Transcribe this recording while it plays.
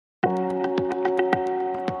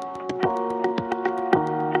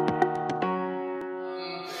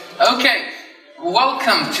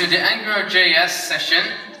Welcome to the AngularJS session.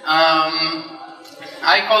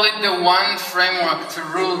 I call it the one framework to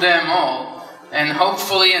rule them all, and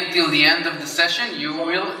hopefully until the end of the session you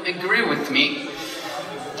will agree with me.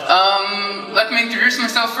 Let me introduce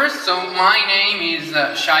myself first. So my name is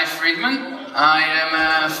Shay Friedman. I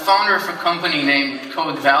am a founder of a company named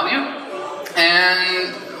Code Value,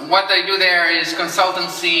 and what I do there is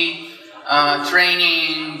consultancy,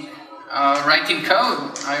 training, writing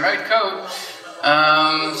code. I write code.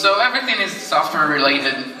 So everything is software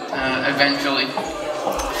related eventually.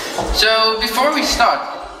 So before we start,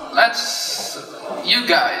 you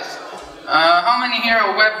guys, how many here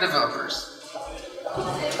are web developers?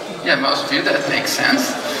 Yeah, most of you, that makes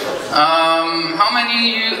sense. How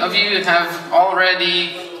many of you have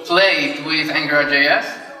already played with AngularJS?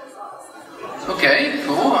 Okay,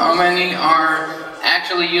 cool. How many are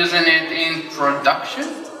actually using it in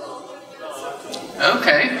production?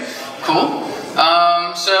 Okay, cool.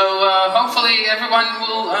 Hopefully everyone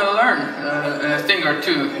will learn a thing or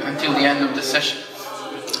two until the end of the session.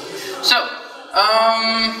 So,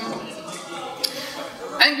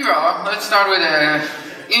 Angular, let's start with an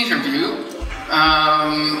interview.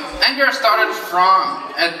 Angular started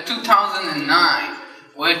at 2009,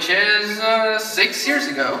 which is 6 years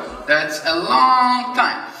ago. That's a long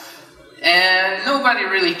time. And nobody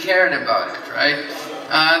really cared about it, right?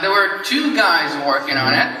 There were two guys working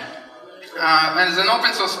on it. As an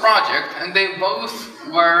open source project, and they both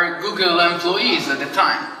were Google employees at the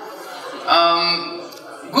time.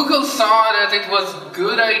 Google saw that it was a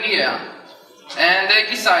good idea, and they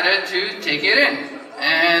decided to take it in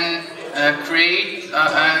and create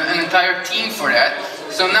an entire team for that.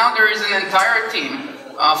 So now there is an entire team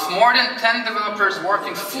of more than 10 developers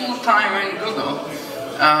working full-time in Google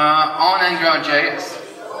on AngularJS.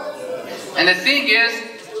 And the thing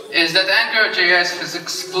is that AngularJS has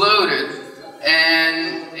exploded,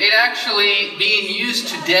 and it actually being used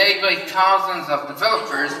today by thousands of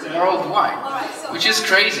developers worldwide, which is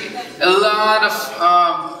crazy. A lot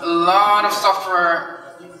of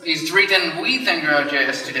software is written with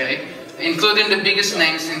AngularJS today, including the biggest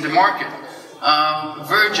names in the market.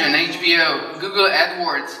 Virgin, HBO, Google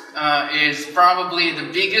AdWords is probably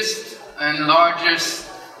the biggest and largest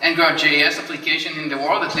AngularJS application in the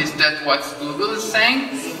world, at least that's what Google is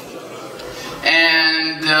saying.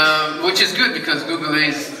 And which is good because Google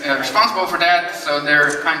is responsible for that, so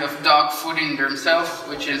they're kind of dog-fooding themselves,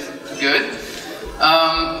 which is good.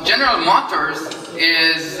 General Motors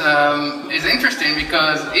is interesting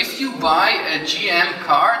because if you buy a GM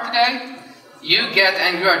car today, you get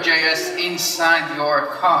AngularJS inside your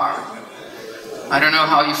car. I don't know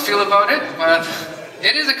how you feel about it, but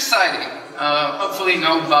it is exciting. Hopefully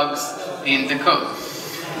no bugs in the code.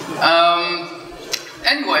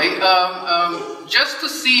 Anyway, just to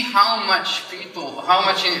see how much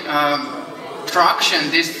traction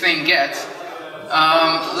this thing gets,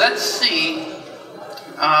 let's see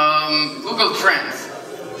Google Trends.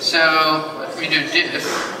 So let me do this.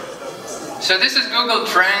 So this is Google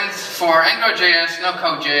Trends for AngularJS,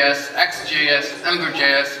 NoCode.js, X.js,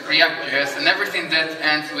 Ember.js, React.js, and everything that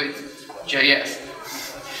ends with JS.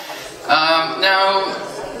 Now,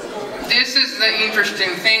 this is the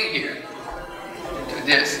interesting thing here.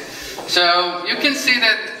 This. So you can see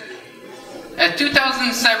that at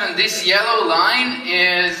 2007 this yellow line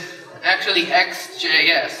is actually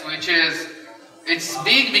X.js, which it's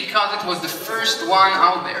big because it was the first one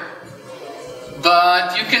out there.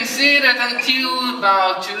 But you can see that until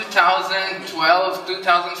about 2012,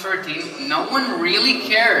 2013, no one really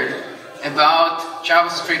cared about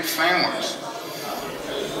JavaScript frameworks.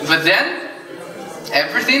 But then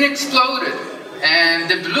everything exploded, and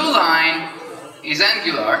the blue line is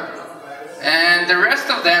Angular, and the rest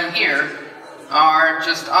of them here are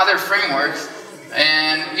just other frameworks,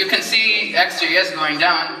 and you can see X.js going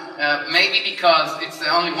down, maybe because it's the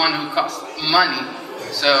only one who costs money,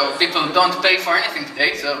 so people don't pay for anything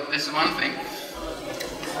today, so this is one thing.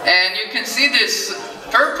 And you can see this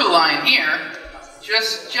purple line here,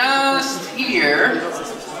 just here,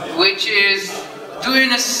 which is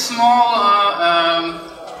doing a small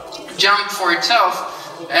jump for itself.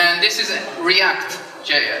 And this is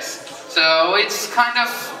React.js. So it's kind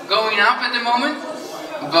of going up at the moment,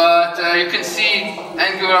 but you can see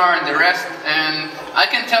Angular and the rest, and I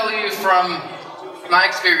can tell you from my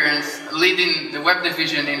experience leading the web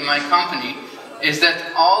division in my company is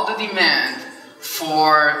that all the demand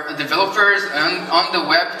for developers on the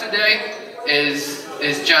web today is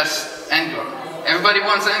just Angular. Everybody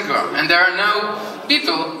wants Angular, and there are no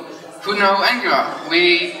people who know Angular.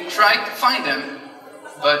 We try to find them,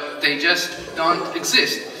 but they just don't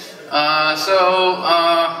exist.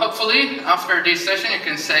 Hopefully after this session you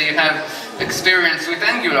can say you have experience with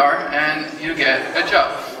Angular and you get a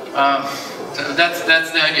job. So that's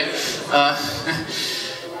the idea.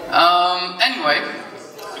 Anyway,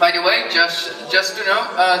 by the way, just to know,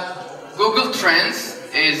 Google Trends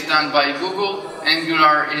is done by Google,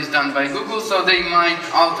 Angular is done by Google, so they might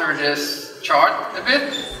alter this chart a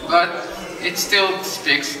bit, but it still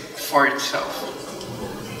speaks for itself.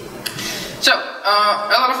 So,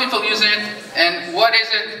 a lot of people use it, and what is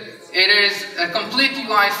it? It is a complete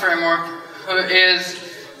UI framework who is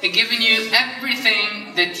giving you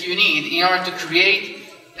everything that you need in order to create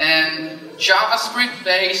a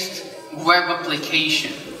JavaScript-based web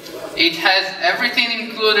application. It has everything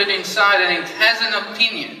included inside, and it has an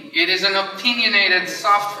opinion. It is an opinionated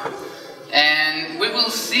software. And we will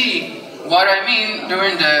see what I mean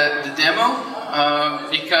during the demo,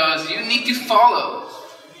 because you need to follow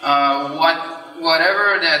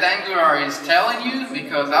whatever that Angular is telling you,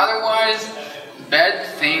 because otherwise bad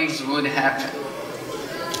things would happen.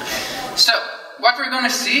 So, what we're going to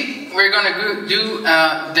see, we're going to do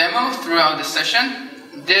a demo throughout the session.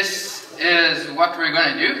 This is what we're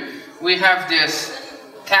going to do. We have this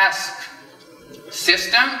task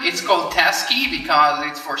system. It's called Tasky because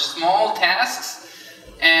it's for small tasks.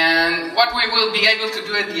 And what we will be able to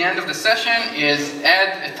do at the end of the session is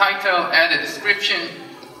add a title, add a description,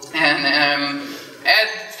 and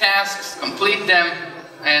add tasks, complete them,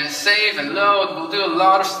 and save and load. We'll do a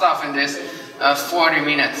lot of stuff in this 40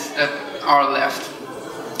 minutes that are left.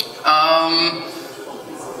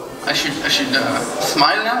 I should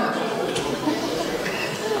smile now?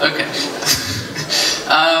 Okay.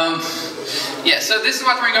 Yeah, so this is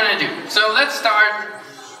what we're going to do. So let's start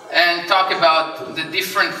and talk about the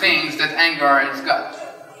different things that Angular has got.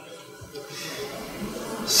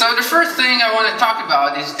 So the first thing I want to talk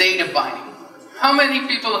about is data binding. How many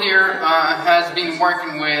people here has been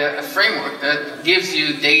working with a framework that gives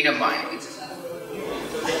you data binding?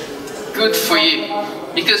 Good for you.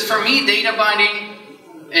 Because for me, data binding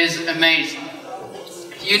is amazing.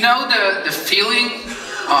 You know the feeling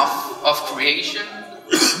of creation,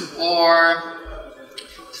 or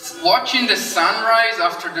watching the sunrise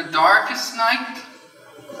after the darkest night,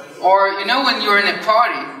 or you know when you're in a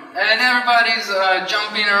party and everybody's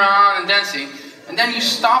jumping around and dancing, and then you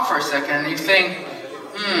stop for a second and you think,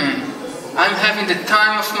 I'm having the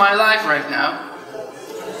time of my life right now.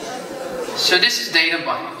 So this is data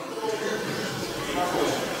binding.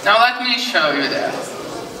 Now let me show you that.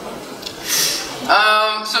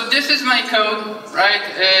 So this is my code, right?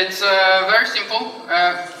 It's very simple.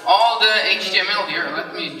 All the HTML here,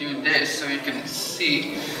 let me do this so you can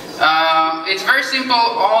see. It's very simple.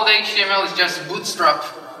 All the HTML is just bootstrap,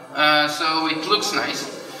 so it looks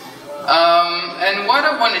nice. And what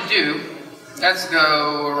I want to do, let's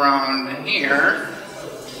go around here.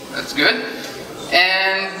 That's good.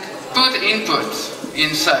 And put input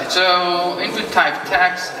inside. So input type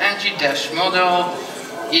text, ng-model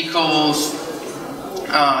equals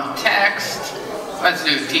text. Let's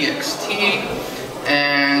do txt,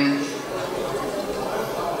 and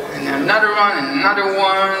another one,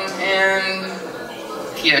 and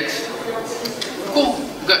txt. Cool,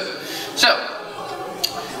 good. So,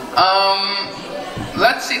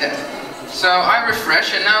 let's see that. So I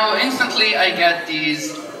refresh, and now instantly I get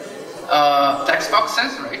these text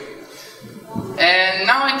boxes, right? And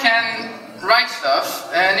now I can write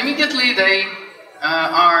stuff, and immediately they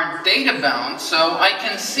are data bound, so I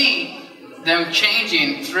can see them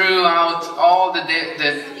changing throughout all the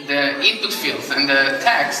input fields and the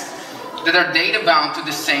text that are data bound to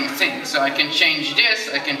the same thing. So I can change this,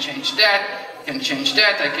 I can change that, I can change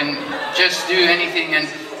that, I can just do anything, and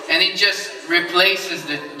it just replaces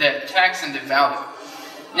the text and the value.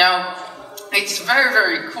 Now, it's very,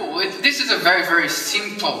 very cool. This is a very, very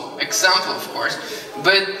simple example, of course,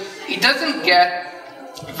 but it doesn't get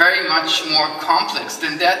very much more complex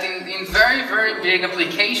than that in very, very big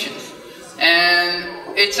applications. And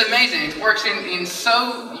it's amazing. It works in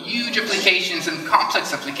so huge applications and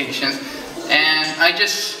complex applications. And I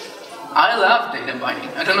love data binding.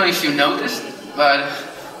 I don't know if you noticed, but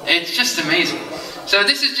it's just amazing. So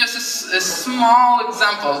this is just a small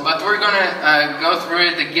example, but we're going to go through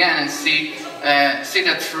it again and see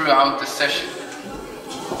that throughout the session.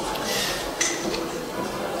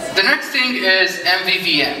 The next thing is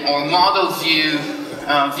MVVM, or Model View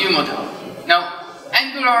Model. Now,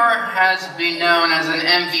 Angular has been known as an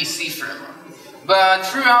MVC framework, but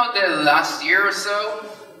throughout the last year or so,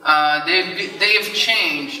 they've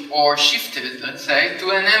changed or shifted, let's say,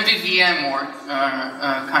 to an MVVM or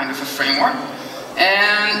kind of a framework,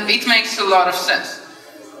 and it makes a lot of sense.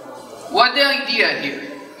 What the idea here?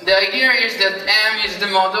 the idea is that M is the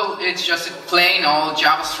model, it's just a plain old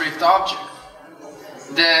JavaScript object.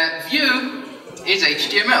 The view is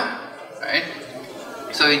HTML, right?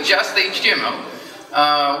 So it's just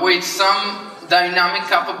HTML with some dynamic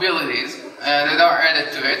capabilities that are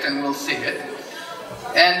added to it, and we'll see it.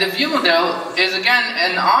 And the view model is again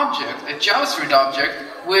an object, a JavaScript object,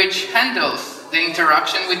 which handles the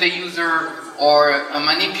interaction with the user or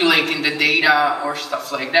manipulating the data or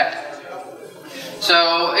stuff like that.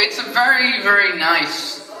 So it's a very, very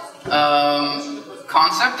nice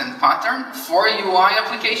concept and pattern for UI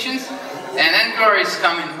applications, and Angular is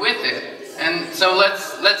coming with it. And so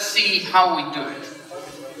let's see how we do it.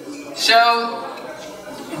 So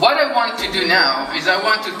what I want to do now is I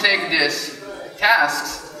want to take this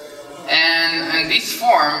tasks and this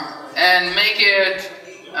form and make it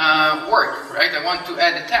work, right? I want to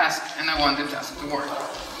add a task and I want the task to work.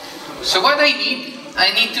 So what I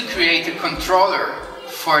need to create a controller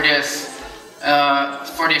for this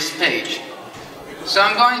page. So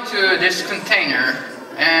I'm going to this container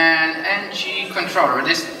and ng controller,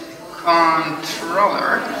 this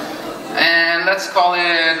controller, and let's call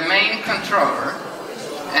it main controller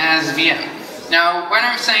as VM. Now, when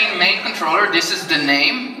I'm saying main controller, this is the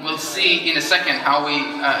name. We'll see in a second how we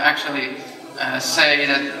actually say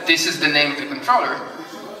that this is the name of the controller.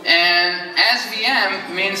 And as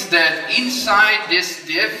VM means that inside this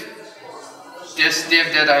div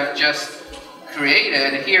that I've just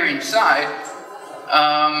created here inside,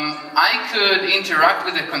 I could interact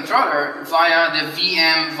with the controller via the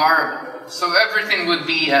VM variable. So everything would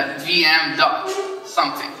be a VM dot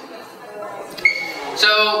something.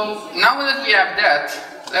 So now that we have that,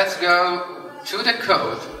 let's go to the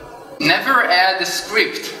code. Never add a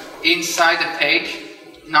script inside the page.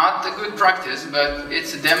 Not a good practice, but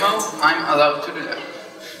it's a demo. I'm allowed to do that.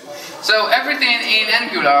 So everything in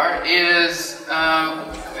Angular is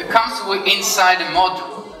comes inside a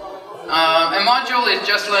module. A module is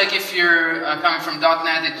just like if you're coming from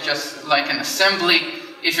 .NET, it's just like an assembly.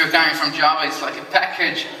 If you're coming from Java, it's like a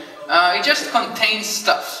package. It just contains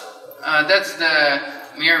stuff. That's the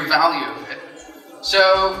mere value of it.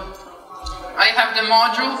 So I have the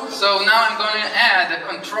module, so now I'm going to add a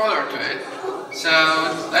controller to it. So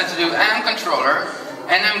let's do mController,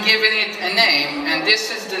 and I'm giving it a name, and this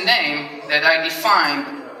is the name that I defined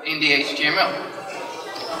in the HTML.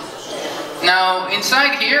 Now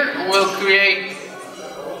inside here, we'll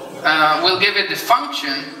give it the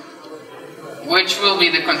function, which will be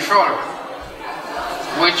the controller,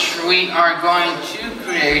 which we are going to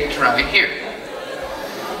create right here.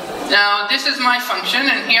 Now this is my function,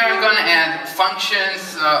 and here I'm going to add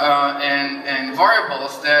functions and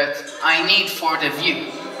variables that I need for the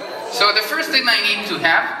view. So the first thing I need to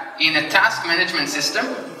have in a task management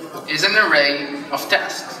system is an array of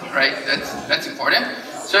tasks, right? That's important.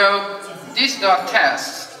 So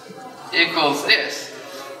this.tasks equals this,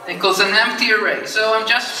 equals an empty array. So I'm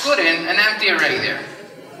just putting an empty array there.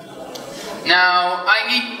 Now I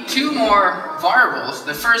need two more variables.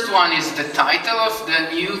 The first one is the title of the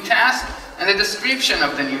new task and the description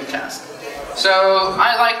of the new task. So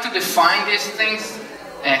I like to define these things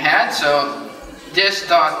ahead. So this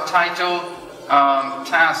dot title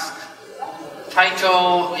task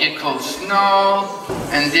title equals null,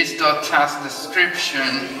 and this dot task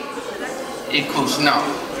description equals null.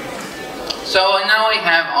 So now I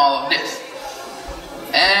have all of this.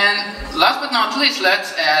 And last but not least,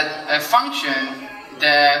 let's add a function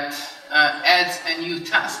that adds a new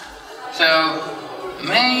task. So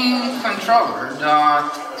main controller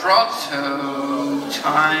dot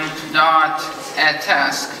prototype dot add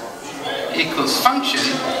task equals function.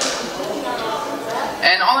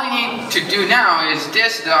 And all I need to do now is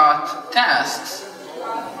this dot tasks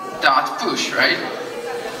dot push, right?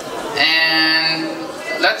 And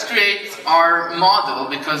let's create our model,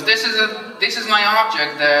 because this is my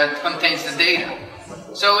object that contains the data.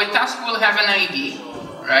 So a task will have an ID,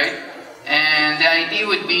 right? And the ID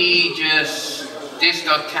would be just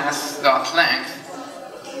this.task.length.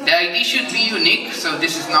 The ID should be unique, so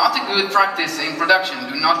this is not a good practice in production.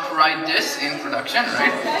 Do not write this in production,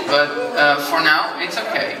 right? But for now, it's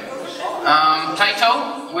okay.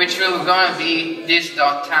 Title, which will gonna be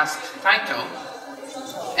this.task title,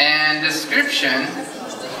 and description,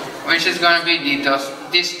 which is going to be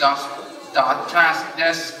this.task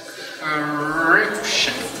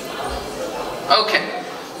description. Okay.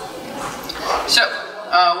 So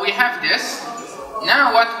we have this.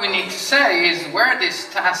 Now what we need to say is where this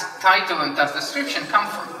task title and task description come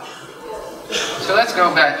from. So let's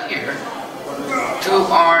go back here to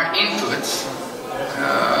our inputs.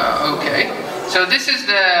 Okay. So this is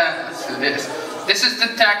the, let's do this. This is the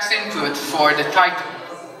text input for the title.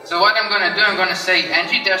 So what I'm going to do, I'm going to say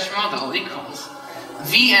ng-model equals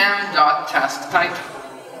vm.taskTitle.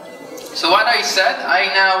 So what I said,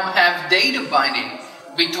 I now have data binding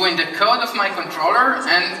between the code of my controller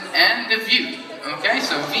and the view. Okay,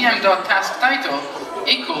 so vm.taskTitle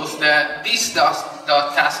equals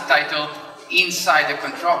this.taskTitle inside the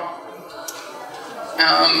controller.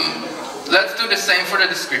 Let's do the same for the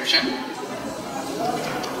description.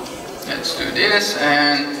 Let's do this,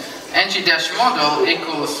 and ng-model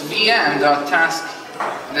equals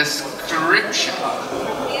vm.taskDescription.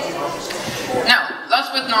 Now,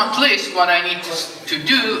 last but not least, what I need to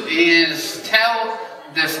do is tell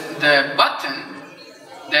the button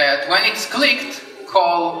that when it's clicked,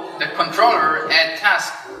 call the controller add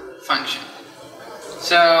task function.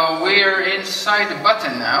 So we're inside the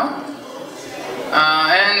button now,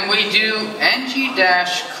 and we do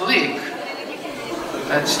ng-click.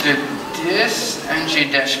 Let's do this,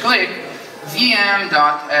 ng-click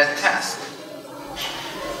vm.addTask.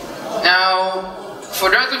 Now, for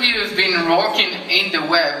those of you who've been working in the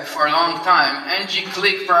web for a long time,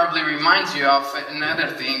 ng-click probably reminds you of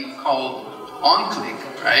another thing called onClick,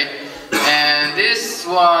 right? And this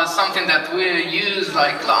was something that we used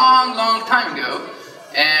like long time ago,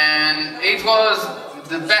 and it was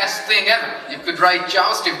the best thing ever. You could write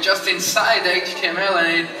JavaScript just inside HTML,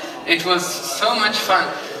 and it was so much fun.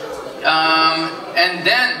 And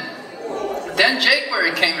then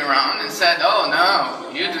jQuery came around and said, oh no,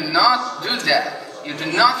 you do not do that. You do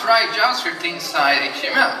not write JavaScript inside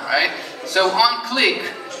HTML, right? So onClick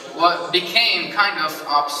became kind of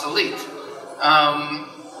obsolete.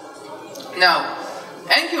 Now,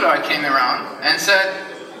 Angular came around and said,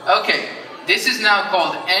 okay, this is now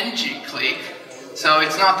called ng-click, so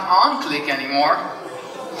it's not onClick anymore,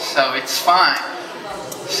 so it's fine.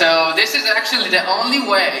 So this is actually the only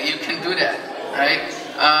way you can do that, right?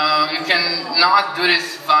 You can not do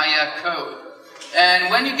this via code. And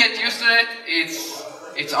when you get used to it,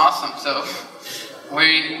 it's awesome. So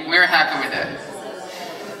we're happy with that.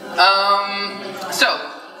 So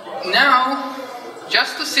now,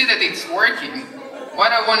 just to see that it's working,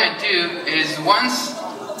 what I want to do is once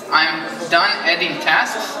I'm done adding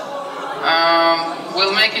tasks,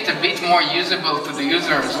 we'll make it a bit more usable to the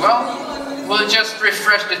user as well. We'll just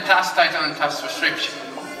refresh the task title and task description.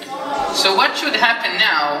 So what should happen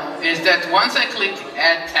now is that once I click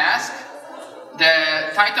add task,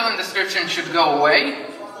 the title and description should go away,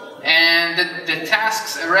 and the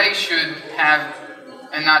tasks array should have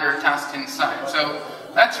another task inside. So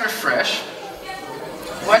let's refresh.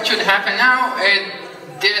 What should happen now is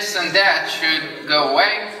this and that should go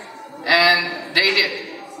away, and they did.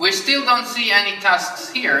 We still don't see any tasks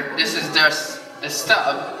here. This is just the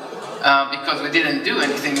stub, because we didn't do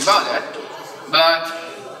anything about it, but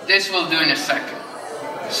this we'll do in a second.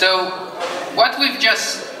 So what we've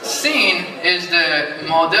just seen is the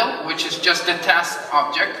model, which is just the task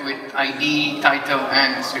object with ID, title,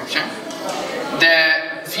 and description. The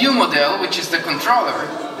view model, which is the controller,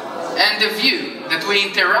 and the view that we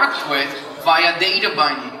interact with via data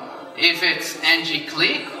binding, if it's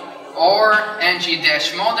ng-click or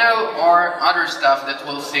ng-model or other stuff that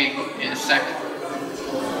we'll see in a second.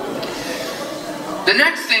 The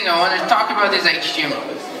next thing I want to talk about is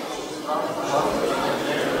HTML.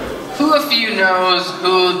 Who of you knows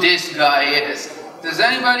who this guy is? Does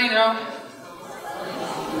anybody know?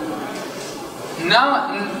 No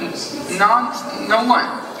one.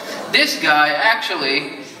 This guy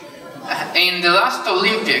actually, in the last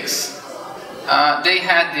Olympics, they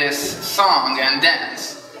had this song and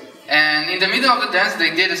dance. And in the middle of the dance,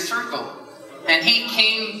 they did a circle. And he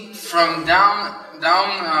came from down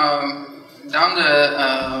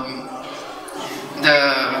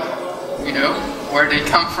you know, where they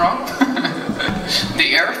come from,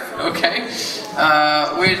 the earth, okay,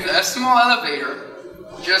 with a small elevator,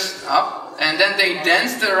 just up, and then they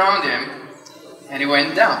danced around him, and he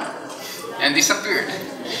went down, and disappeared.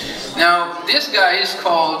 Now, this guy is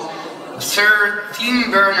called Sir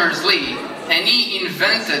Tim Berners-Lee, and he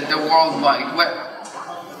invented the World Wide Web.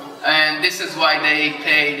 And this is why they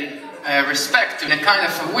paid respect in a kind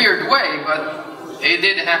of a weird way, but it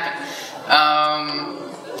did happen.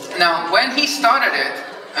 Now, when he started it,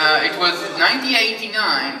 it was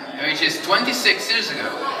 1989, which is 26 years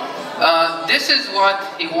ago. This is what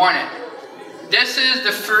he wanted. This is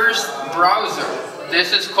the first browser.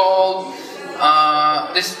 This is called,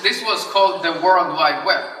 this was called the World Wide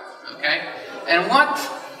Web, okay? And what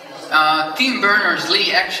Tim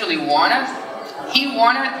Berners-Lee actually wanted, he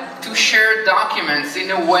wanted to share documents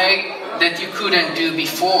in a way that you couldn't do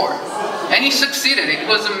before. And he succeeded. It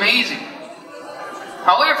was amazing.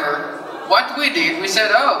 However, what we did, we said,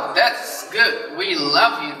 oh, that's good. We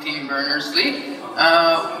love you, Tim Berners-Lee,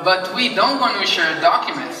 but we don't want to share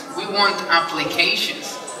documents. We want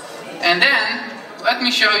applications. And then, let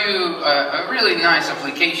me show you a really nice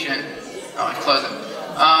application. Oh, I closed it.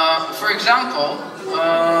 For example,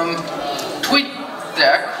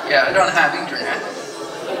 TweetDeck. Yeah, I don't have internet.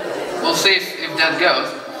 We'll see if that goes.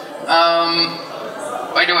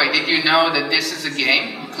 By the way, did you know that this is a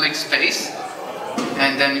game? You click space,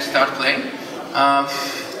 and then you start playing.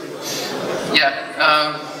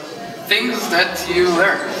 Things that you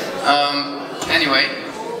learn. Anyway.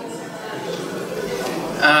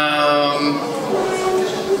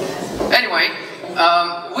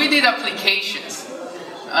 We did applications.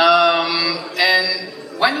 And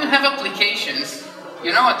when you have applications,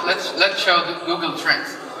 you know what, let's show the Google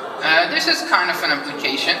Trends. This is kind of an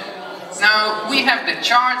application. Now, we have the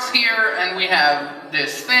charts here, and we have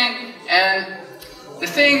this thing, and the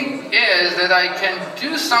thing is that I can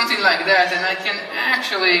do something like that, and I can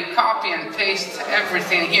actually copy and paste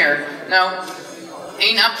everything here. Now,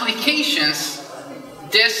 in applications,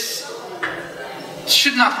 this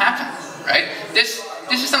should not happen, right? This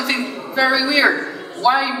is something very weird.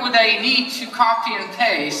 Why would I need to copy and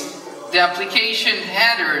paste the application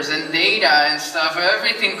headers and data and stuff,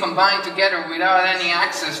 everything combined together without any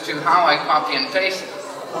access to how I copy and paste?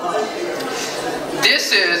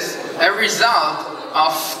 This is a result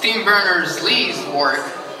of Tim Berners-Lee's work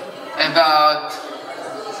about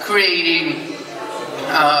creating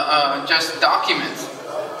just documents.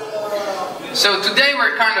 So today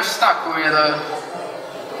we're kind of stuck with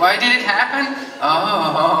why did it happen?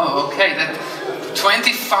 Oh, okay, that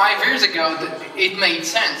 25 years ago it made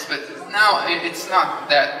sense, but now it's not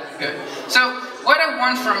that good. So what I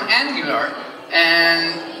want from Angular,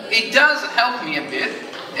 and it does help me a bit,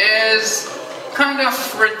 is kind of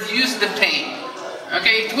reduce the pain.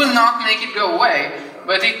 Okay, it will not make it go away,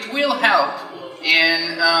 but it will help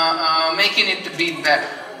in making it a bit better.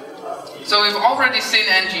 So we've already seen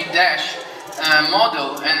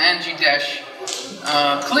ng-model and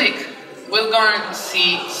ng-click. We're going to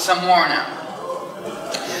see some more now.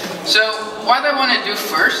 So what I want to do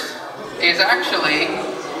first is actually,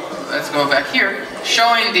 let's go back here,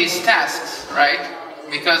 showing these tasks, right?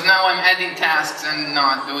 Because now I'm adding tasks and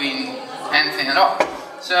not doing anything at all.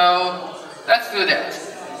 So let's do that.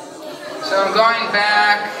 So I'm going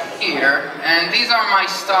back here, and these are my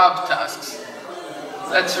stub tasks.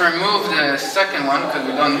 Let's remove the second one because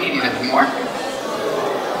we don't need it anymore.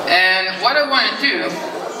 And what I want to do,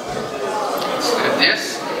 let's do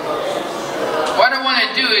this. What I want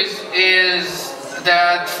to do is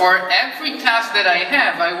that for every task that I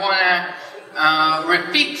have, I want to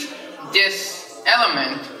repeat this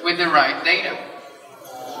element with the right data.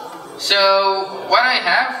 So what I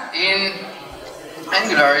have in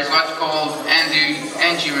Angular is what's called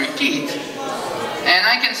ng-repeat, and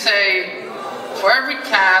I can say for every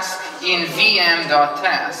task in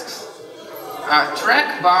vm.tasks,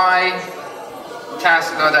 track by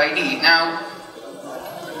task.id. Now,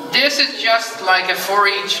 this is just like a for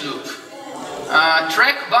each loop.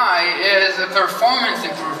 Track by is a performance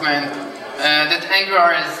improvement that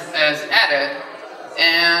Angular has added,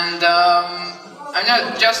 and I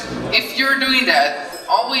know just if you're doing that,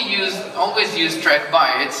 always use track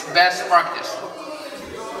by. It's best practice.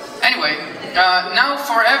 Anyway, now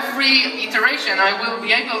for every iteration, I will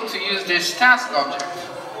be able to use this task object.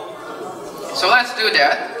 So let's do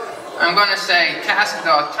that. I'm going to say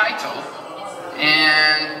task.title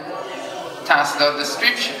and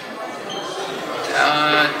task.description.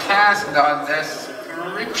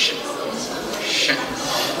 Task.description.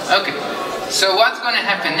 Okay, so what's going to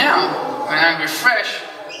happen now, when I refresh,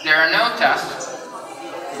 there are no tasks,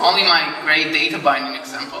 only my great data binding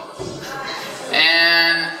example.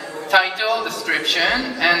 And title, description,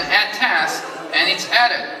 and add task, and it's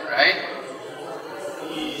added, right?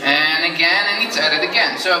 And again, and it's added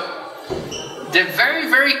again. So the very,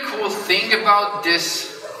 very cool thing about this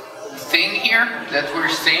thing here that we're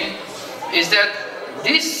seeing is that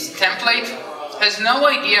this template has no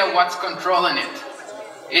idea what's controlling it.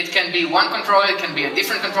 It can be one controller, it can be a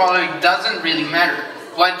different controller, it doesn't really matter.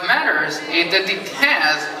 What matters is that it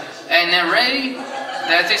has an array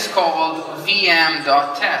that is called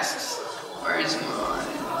vm.tasks. Where is mine?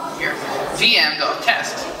 Here.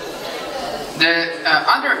 vm.tasks. The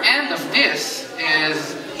other end of this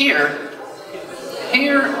is here.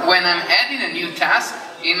 Here, when I'm adding a new task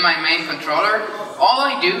in my main controller, all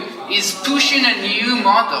I do is push in a new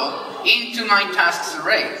model into my tasks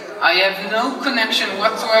array. I have no connection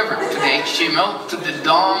whatsoever to the HTML, to the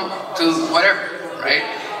DOM, to whatever, right?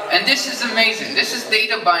 And this is amazing. This is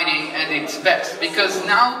data binding at its best, because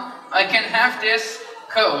now I can have this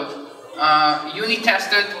code unit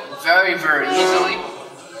tested very, very easily.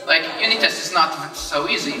 Like, unit test is not so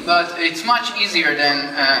easy, but it's much easier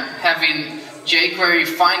than having jQuery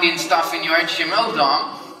finding stuff in your HTML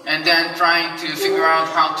DOM and then trying to figure out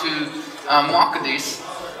how to mock this.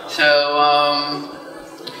 So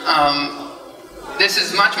this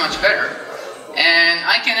is much, much better. And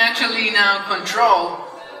I can actually now control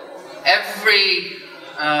every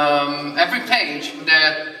page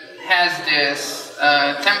that has this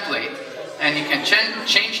template. And you can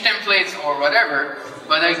change templates or whatever,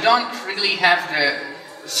 but I don't really have the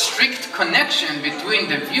strict connection between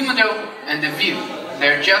the view model and the view.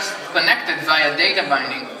 They're just connected via data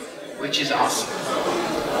binding, which is awesome.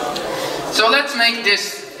 So let's make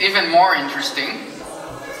this even more interesting.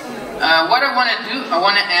 What I want to do, I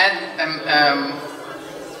want to add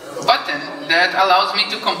a button that allows me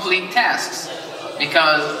to complete tasks.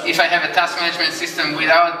 Because if I have a task management system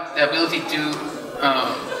without the ability to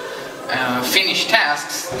finish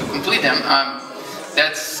tasks, to complete them,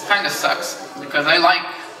 that's kind of sucks, because I like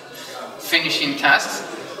finishing tasks,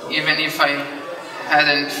 even if I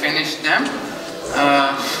hadn't finished them.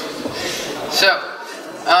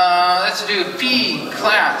 Let's do P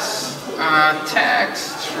class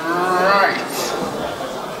text right.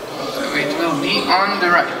 So it will be on the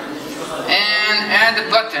right. And add a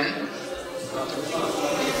button.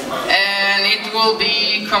 And it will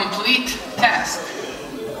be complete task.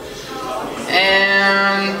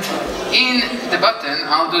 And in the button,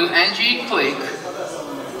 I'll do ng-click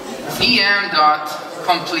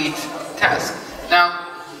vm.complete task. Now,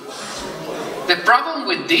 the problem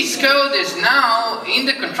with this code is now in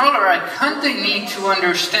the controller I kind of need to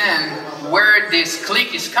understand where this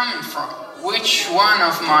click is coming from, which one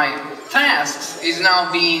of my tasks is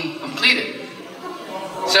now being completed.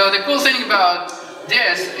 So the cool thing about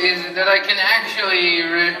this is that I can actually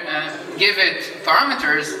give it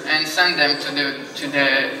parameters and send them to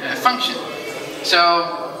the function. So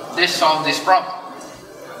this solved this problem.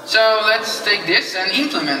 So let's take this and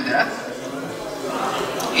implement that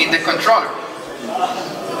in the controller.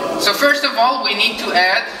 So first of all, we need to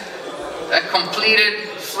add a completed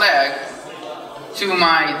flag to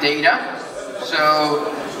my data. So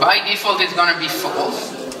by default it's going to be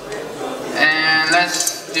false. And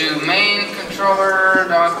let's do main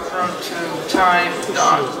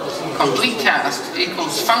controller.prototype.complete task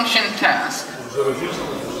equals function task.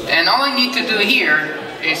 And all I need to do here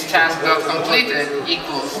is task.completed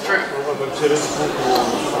equals true.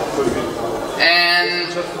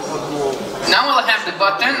 And now I'll have the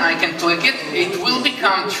button, I can click it, it will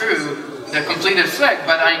become true, the completed flag,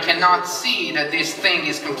 but I cannot see that this thing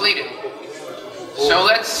is completed. So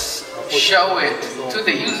let's show it to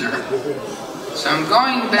the user. So I'm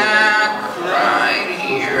going back right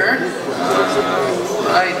here,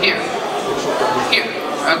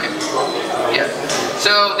 okay, yeah.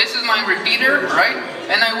 So this is my repeater, right?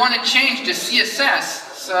 And I want to change the CSS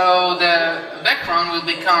so the background will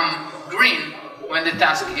become green when the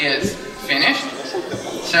task is finished.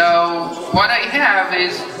 So what I have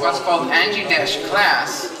is what's called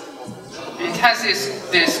ng-class. It has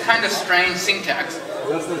this kind of strange syntax.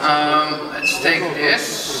 Let's take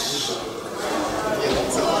this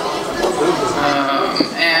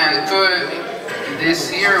and put this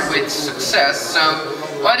here with success. So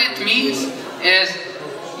what it means is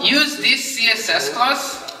use this CSS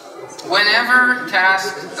class whenever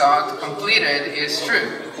task.completed is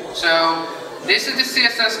true. So this is the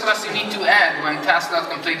CSS class you need to add when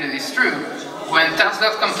task.completed is true. When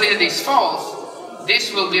task.completed is false,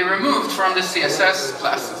 this will be removed from the CSS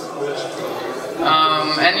classes.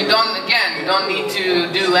 And you don't need to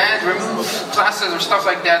do add, remove classes or stuff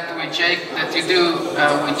like that with that you do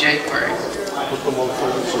with jQuery.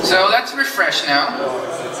 So let's refresh now,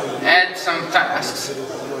 add some tasks,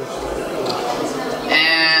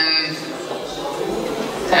 and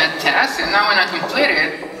add tasks, and now when I complete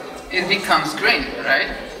it, it becomes green,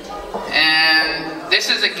 right? And this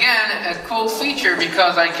is again a cool feature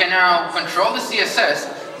because I can now control the CSS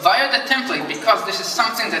via the template, because this is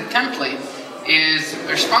something that template is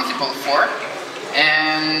responsible for.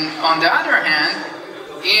 And on the other hand,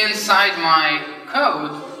 inside my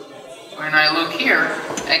code, when I look here,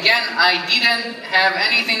 again, I didn't have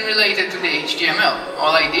anything related to the HTML.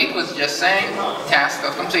 All I did was just saying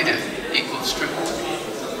task.completed equals true.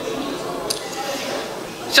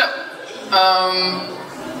 So,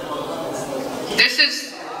 this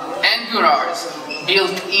is Angurar's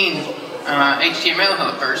built-in HTML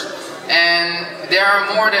helpers, and there are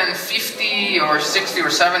more than 50 or 60 or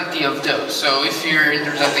 70 of those. So if you're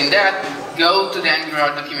interested in that, go to the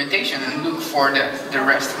Angular documentation and look for the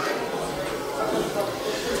rest of them.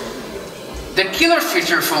 The killer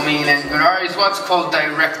feature for me in Angular is what's called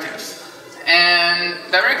directives. And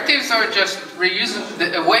directives are just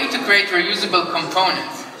a way to create reusable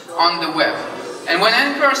components on the web. And when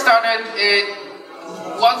Angular started, it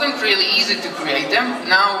wasn't really easy to create them.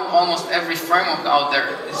 Now almost every framework out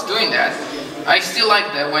there is doing that. I still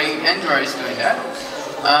like the way Angular is doing that.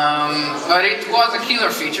 But it was a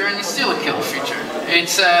killer feature, and it's still a killer feature.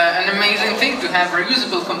 It's an amazing thing to have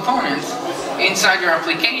reusable components inside your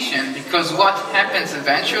application, because what happens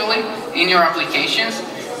eventually in your applications,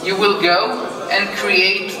 you will go and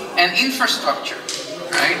create an infrastructure,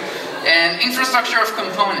 right? An infrastructure of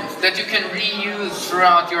components that you can reuse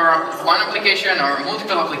throughout your one application or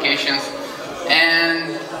multiple applications,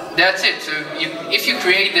 and that's it. So if you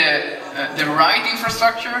create the right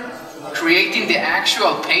infrastructure, creating the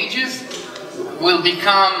actual pages will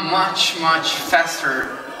become much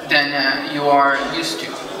faster than you are used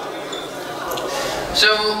to.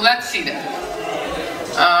 So let's see that.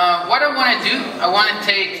 What I want to do, I want to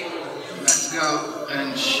take, let's go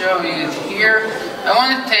and show you it here. I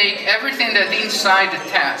want to take everything that's inside the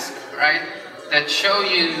task, right? That shows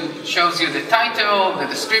you the title, the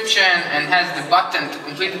description, and has the button to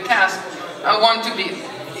complete the task. I want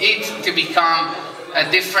it to become a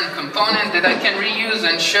different component that I can reuse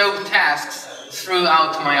and show tasks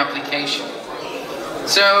throughout my application.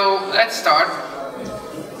 So let's start.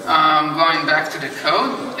 Going back to the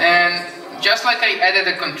code, and just like I added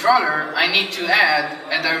a controller, I need to add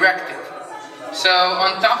a directive. So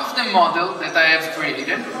on top of the model that I have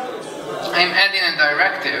created, I'm adding a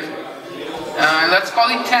directive. Let's call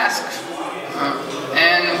it task.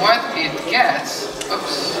 And what it gets,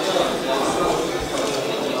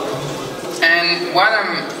 and what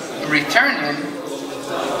I'm returning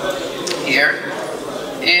here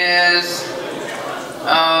is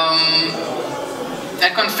a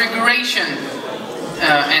configuration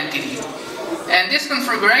entity. And this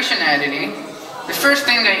configuration entity, the first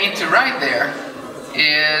thing I need to write there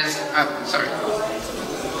is,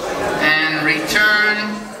 and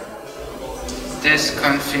return this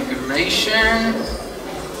configuration.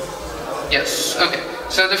 Yes, okay.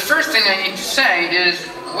 So the first thing I need to say is,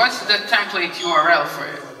 what's the template URL for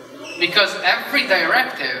it? Because every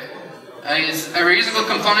directive is a reusable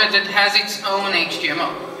component that has its own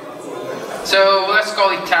HTML. So let's call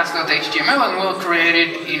it task.html, and we'll create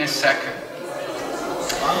it in a second.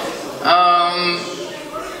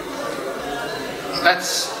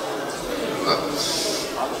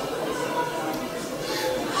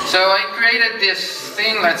 So I created this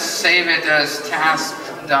thing. Let's save it as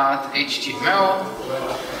task.html,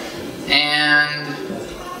 and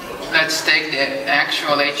let's take the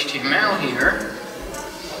actual HTML here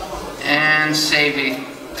and save it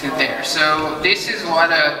to there. So this is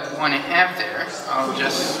what I want to have there. I'll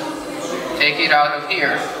just take it out of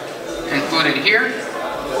here and put it here.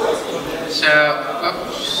 So,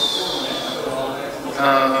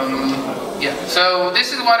 yeah. So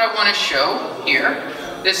this is what I want to show here.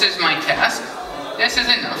 This is my task. This is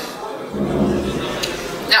enough.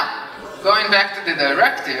 Now, going back to the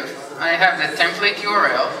directive, I have the template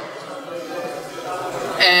URL.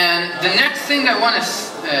 And the next thing I want to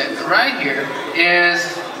write here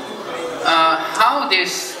is how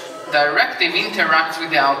this directive interacts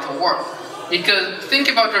with the outer world. Because think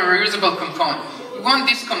about a reusable component. You want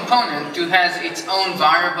this component to have its own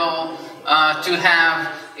variable, to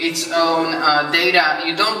have its own data.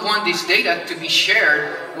 You don't want this data to be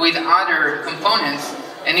shared with other components.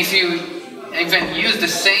 And if you even use the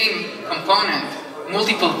same component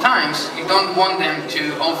multiple times, you don't want them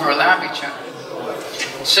to overlap each other.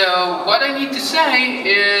 So what I need to say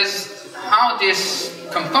is how this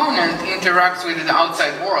component interacts with the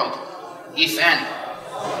outside world, if any.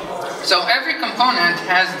 So every component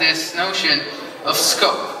has this notion of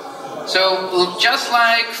scope. So just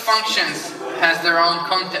like functions has their own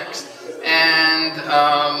context, and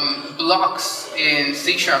blocks in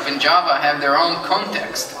C# and Java have their own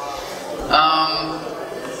context,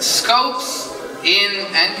 scopes in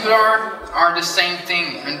Angular are the same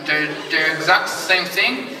thing, and they're the exact same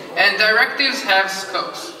thing, and directives have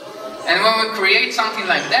scopes. And when we create something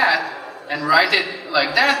like that, and write it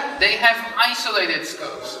like that, they have isolated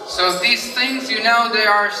scopes. So these things, you know, they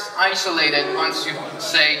are isolated once you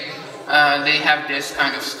say they have this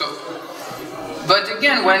kind of scope. But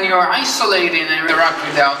again, when you're isolating and interact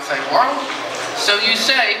with the outside world, so you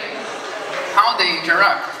say how they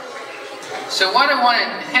interact. So what I want to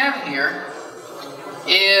have here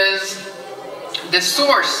is the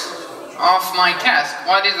source of my task.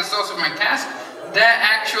 What is the source of my task? The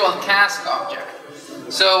actual task object.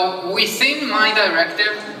 So within my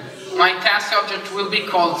directive, my task object will be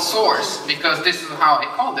called source, because this is how I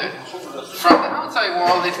called it. From the outside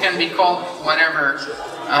world, it can be called whatever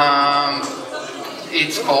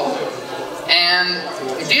it's called. And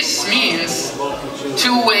this means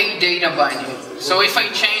two-way data binding. So if I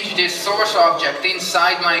change this source object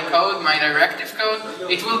inside my code, my directive code,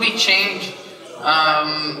 it will be changed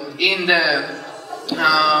in the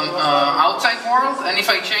outside world, and if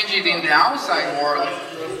I change it in the outside world,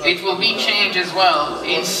 it will be changed as well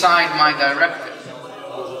inside my directive.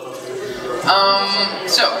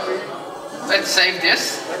 So let's save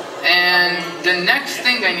this, and the next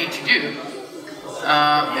thing I need to do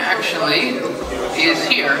actually is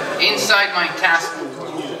here inside my task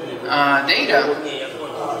data,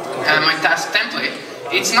 my task template.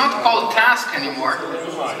 It's not called task anymore,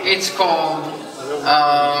 it's called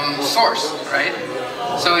source, right?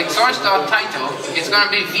 So it's source.title, it's going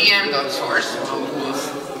to be vm.source.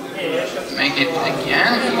 We'll make it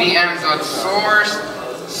again, vm.source,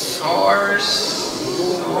 source,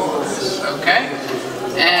 okay,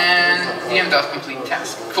 and vm.complete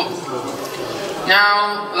task. Cool.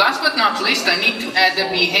 Now, last but not least, I need to add a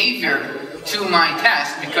behavior to my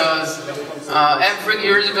task, because every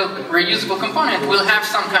reusable component will have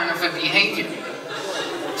some kind of a behavior.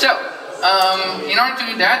 So, in order to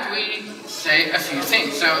do that, we say a few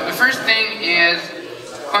things. So the first thing is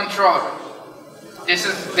controller. This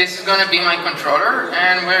is going to be my controller,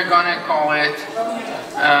 and we're going to call it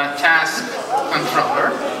task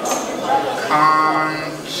controller.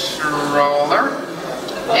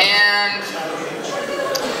 And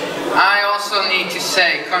I also need to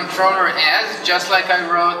say controller as, just like I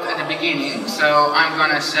wrote at the beginning. So I'm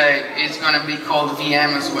going to say it's going to be called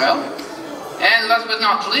VM as well. And last but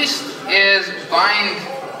not least is bind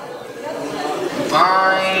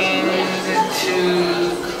to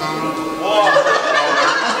controller.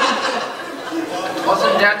 That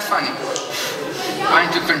wasn't that funny.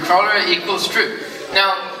 Bind to controller equals true.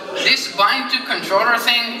 Now, this bind to controller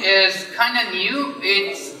thing is kind of new.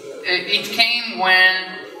 It came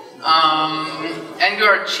when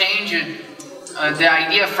Angular changed the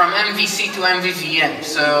idea from MVC to MVVM.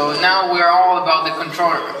 So now we're all about the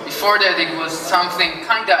controller. Before that, it was something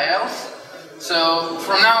kind of else. So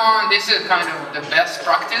from now on, this is kind of the best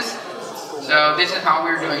practice. So this is how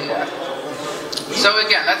we're doing that. So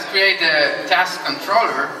again, let's create the task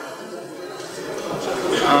controller.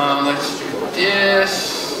 Let's do this.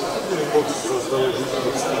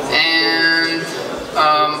 And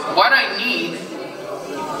what I need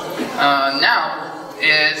now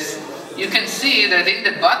is, you can see that in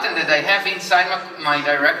the button that I have inside my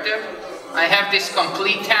directive, I have this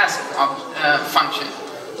complete task function.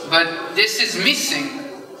 But this is missing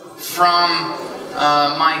from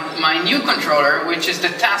my new controller, which is the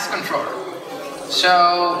task controller.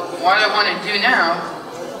 So what I want to do now,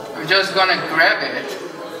 I'm just going to grab it,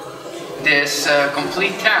 this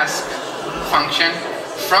complete task function,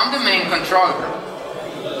 from the main controller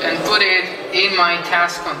and put it in my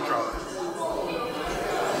task controller.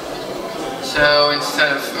 So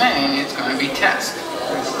instead of main, it's going to be task.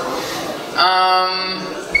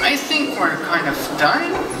 I think we're kind of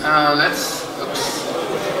done.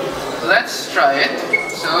 Let's try it.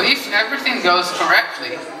 So if everything goes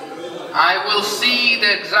correctly, I will see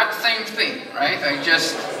the exact same thing, right? I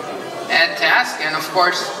just add task, and of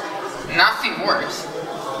course, nothing works,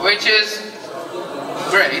 which is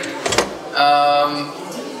great.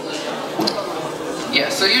 Yeah,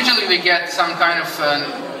 so usually we get some kind of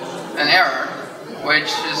an error,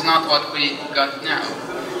 which is not what we got now,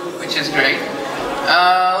 which is great.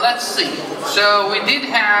 Let's see. So we did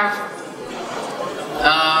have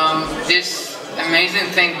this amazing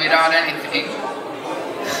thing without anything.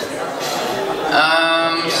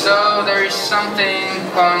 So there is something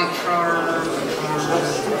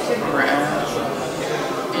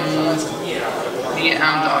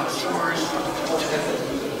VM.source.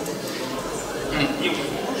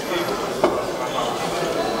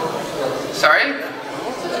 Sorry?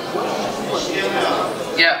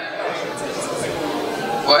 Yeah.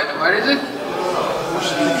 What is it?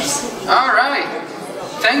 Alright.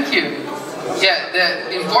 Thank you. Yeah,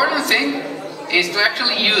 the important thing is to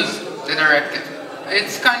actually use the directive.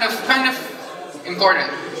 It's kind of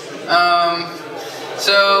important.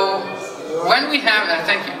 So when we have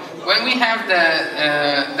thank you. When we have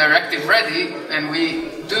the directive ready and we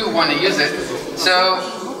do want to use it, so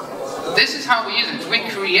this is how we use it.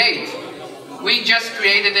 We just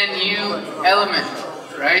created a new element,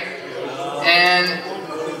 right? And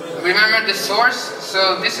remember the source?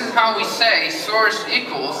 So this is how we say source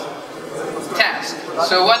equals task.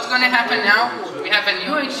 So what's going to happen now? We have a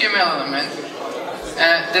new HTML element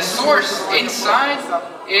the source inside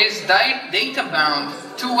is data bound,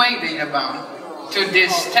 two-way data bound to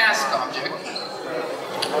this task object.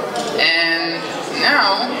 And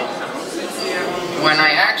now, when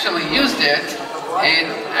I actually used it, it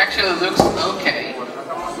actually looks okay.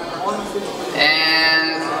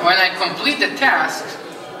 And when I complete the task,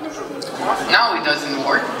 now it doesn't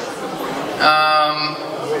work.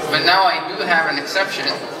 But now I do have an exception.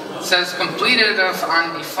 It says completed of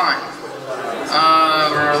undefined.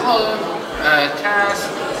 Task.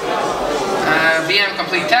 VM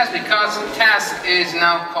complete task, because task is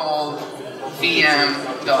now called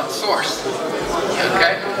VM.source.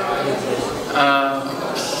 Okay?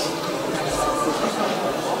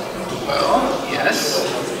 Well, yes.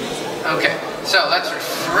 Okay, so let's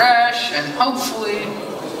refresh and hopefully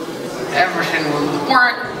everything will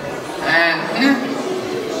work. And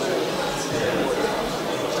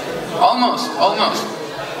almost.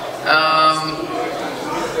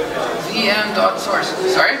 VM.source.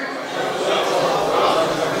 Sorry?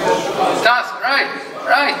 Task, right.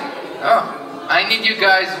 Oh, I need you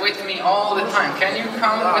guys with me all the time. Can you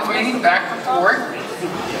come with me back to work?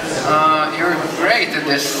 You're great at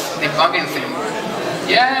this debugging thing.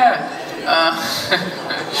 Yeah.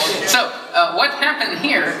 So, what happened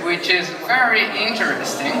here, which is very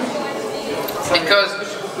interesting, because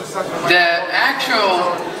the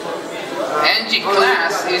actual ng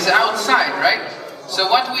class is outside, right? So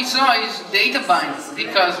what we saw is data binding,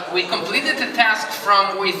 because we completed the task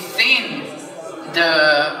from within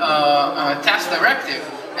the task directive,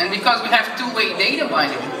 and because we have two-way data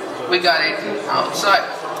binding, we got it outside,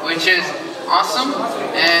 which is awesome.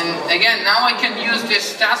 And again, now I can use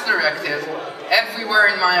this task directive everywhere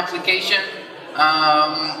in my application,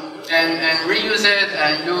 and reuse it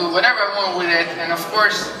and do whatever I want with it. And of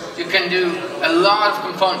course, you can do a lot of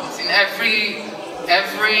components. In every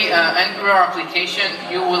Angular application,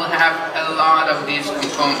 you will have a lot of these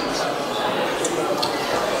components.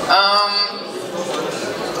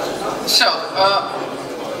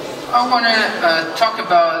 I want to talk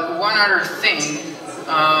about one other thing,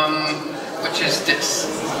 which is this.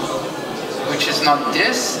 Which is not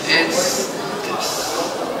this, it's this.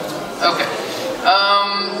 Okay.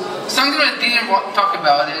 Something I didn't talk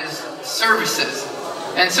about is services.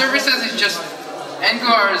 And services is just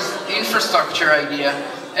Angular's infrastructure idea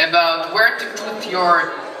about where to put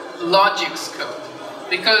your logics code.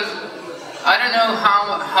 Because I don't know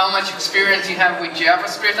how much experience you have with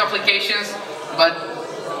JavaScript applications, but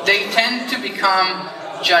they tend to become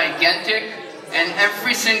gigantic, and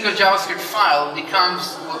every single JavaScript file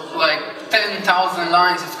becomes like 10,000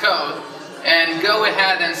 lines of code, and go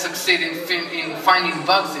ahead and succeed in finding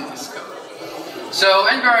bugs in this code. So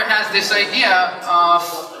Angular has this idea of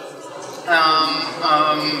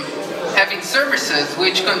having services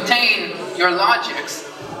which contain your logics.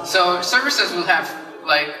 So services will have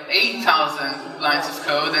like 8,000 lines of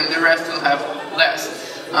code, and the rest will have less.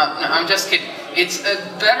 No, I'm just kidding. It's a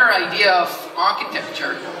better idea of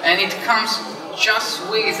architecture, and it comes just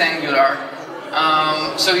with Angular.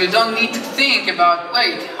 So you don't need to think about,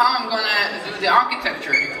 wait, how I'm going to do the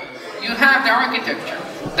architecture here. You have the architecture.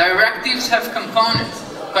 Directives have components.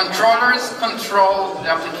 Controllers control the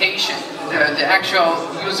application, the actual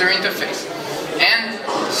user interface. And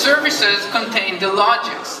services contain the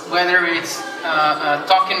logics, whether it's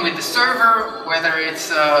talking with the server, whether it's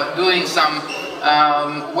doing some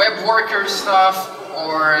web worker stuff,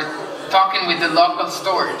 or talking with the local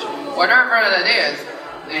storage. Whatever that is,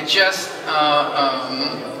 it's just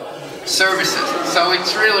services. So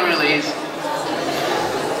it's really, really easy.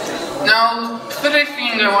 Now, the third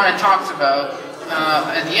thing I want to talk about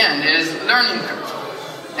at the end is learning curve.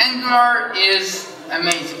 Angular is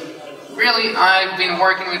amazing. Really, I've been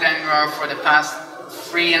working with Angular for the past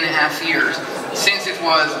 3.5 years, since it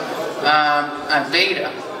was a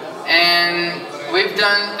beta. And we've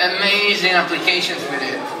done amazing applications with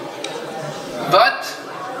it. But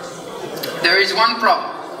there is one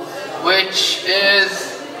problem, which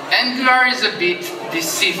is Angular is a bit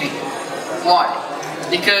deceiving. Why?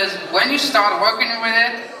 Because when you start working with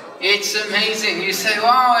it, it's amazing. You say,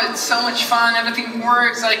 wow, it's so much fun, everything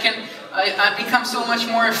works, I become so much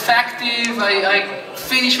more effective, I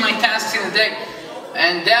finish my tasks in a day.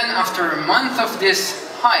 And then after a month of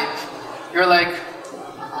this hype, you're like,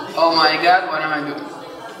 oh my god, what am I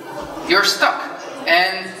doing? You're stuck,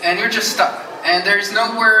 and you're just stuck. And there's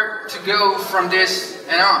nowhere to go from this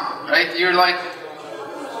and on, right? You're like,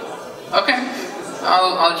 okay,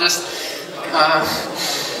 I'll just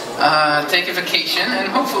take a vacation, and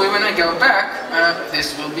hopefully when I go back,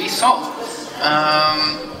 this will be solved.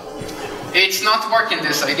 It's not working,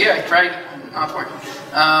 this idea. I tried, not working.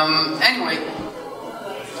 Anyway,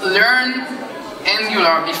 learn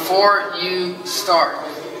Angular before you start.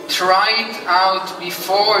 Try it out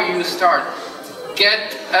before you start.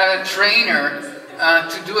 Get a trainer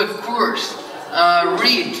to do a course.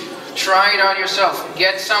 Read. Try it out yourself.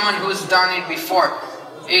 Get someone who's done it before.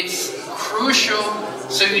 It's crucial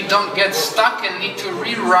so you don't get stuck and need to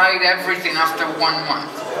rewrite everything after 1 month.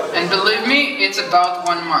 And believe me, it's about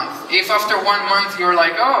 1 month. If after 1 month you're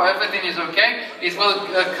like, oh, everything is okay, it will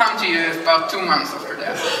come to you about 2 months after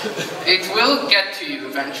that. It will get to you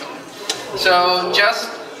eventually. So just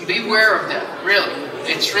beware of that, really.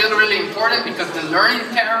 It's really, really important because the learning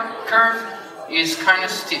curve is kind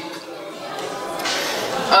of steep.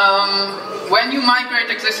 When you migrate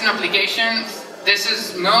existing applications, this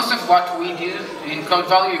is most of what we do in Code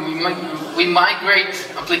Value. We migrate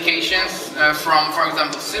applications from, for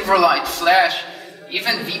example, Silverlight, Flash,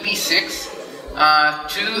 even VB6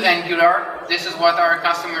 to Angular. This is what our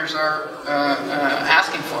customers are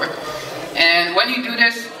asking for. And when you do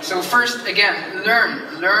this, so first, again, learn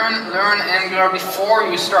Angular before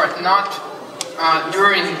you start, not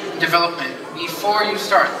during development, before you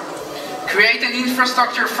start. Create an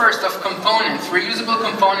infrastructure first of components, reusable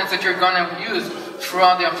components that you're going to use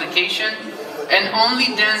throughout the application, and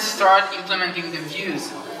only then start implementing the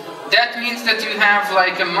views. That means that you have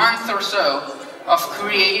like a month or so of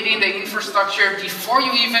creating the infrastructure before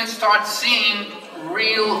you even start seeing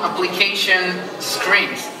real application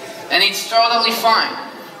screens. And it's totally fine.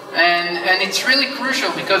 And it's really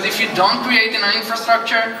crucial because if you don't create an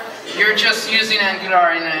infrastructure, you're just using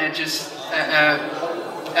Angular in a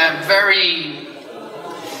very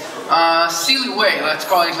silly way, let's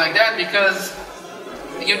call it like that, because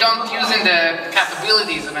you don't using the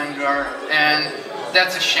capabilities of Angular, and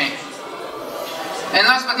that's a shame. And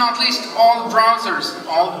last but not least, all browsers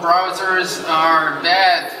are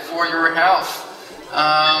bad for your health,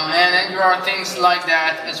 and Angular things like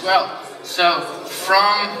that as well. So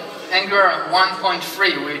from Angular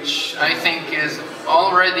 1.3, which I think is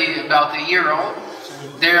already about a year old,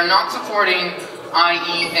 they are not supporting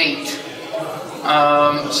IE8.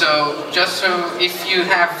 So just so if you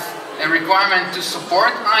have a requirement to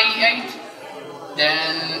support IE8,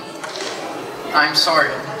 then I'm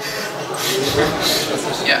sorry.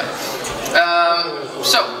 Yeah.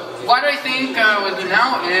 So what I think we'll do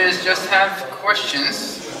now is just have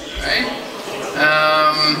questions, right?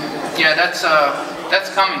 Yeah, that's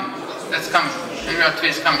coming. That's coming. Angular 2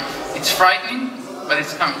 is coming. It's frightening, but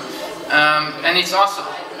it's coming, and it's awesome.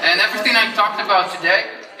 And everything I talked about today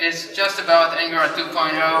is just about Angular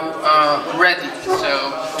 2.0 ready.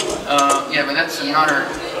 So, yeah, but that's another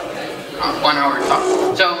 1 hour talk.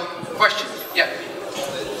 So, questions? Yeah.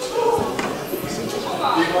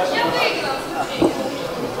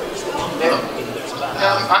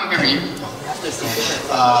 I'm hearing you.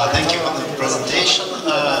 Thank you for the presentation.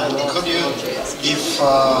 Could you give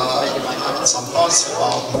some thoughts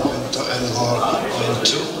about moving to Angular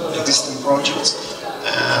 2 existing projects?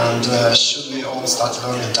 And should we all start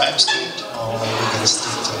learning TypeScript, or we can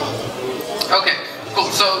stick to? Okay, cool.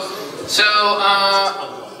 So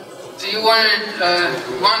you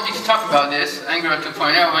wanted me to talk about this Angular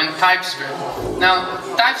 2.0 and TypeScript. Now,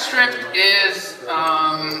 TypeScript is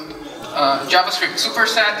JavaScript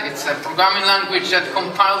superset. It's a programming language that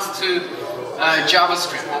compiles to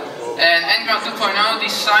JavaScript. And Angular 2.0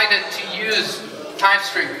 decided to use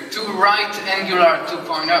TypeScript to write Angular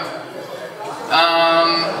 2.0.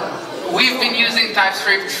 We've been using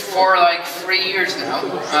TypeScript for like 3 years now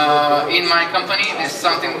in my company. This is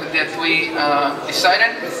something that we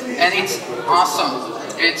decided, and it's awesome.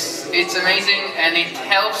 It's amazing, and it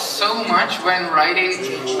helps so much when writing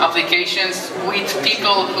applications with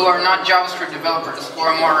people who are not JavaScript developers, who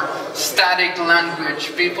are more static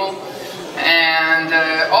language people. And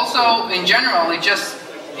also, in general, it just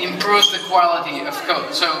improves the quality of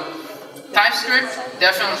code. So TypeScript,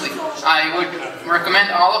 definitely. I would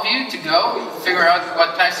recommend all of you to go figure out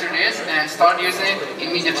what TypeScript is and start using it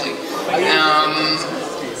immediately.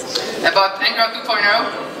 About Angular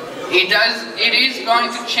 2.0, it is going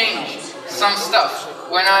to change some stuff.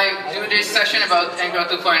 When I do this session about Angular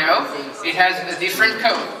 2.0, it has a different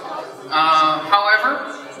code. However,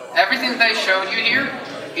 everything that I showed you here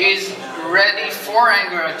is ready for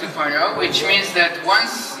Angular 2.0, which means that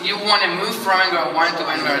once you want to move from Angular 1 to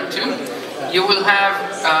Angular 2, you will have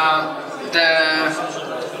the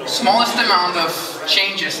smallest amount of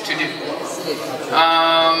changes to do.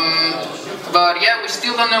 But yeah, we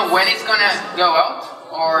still don't know when it's going to go out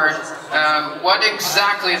or what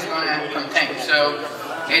exactly it's going to contain. So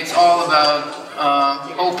it's all about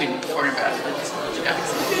hoping for the best. Yeah.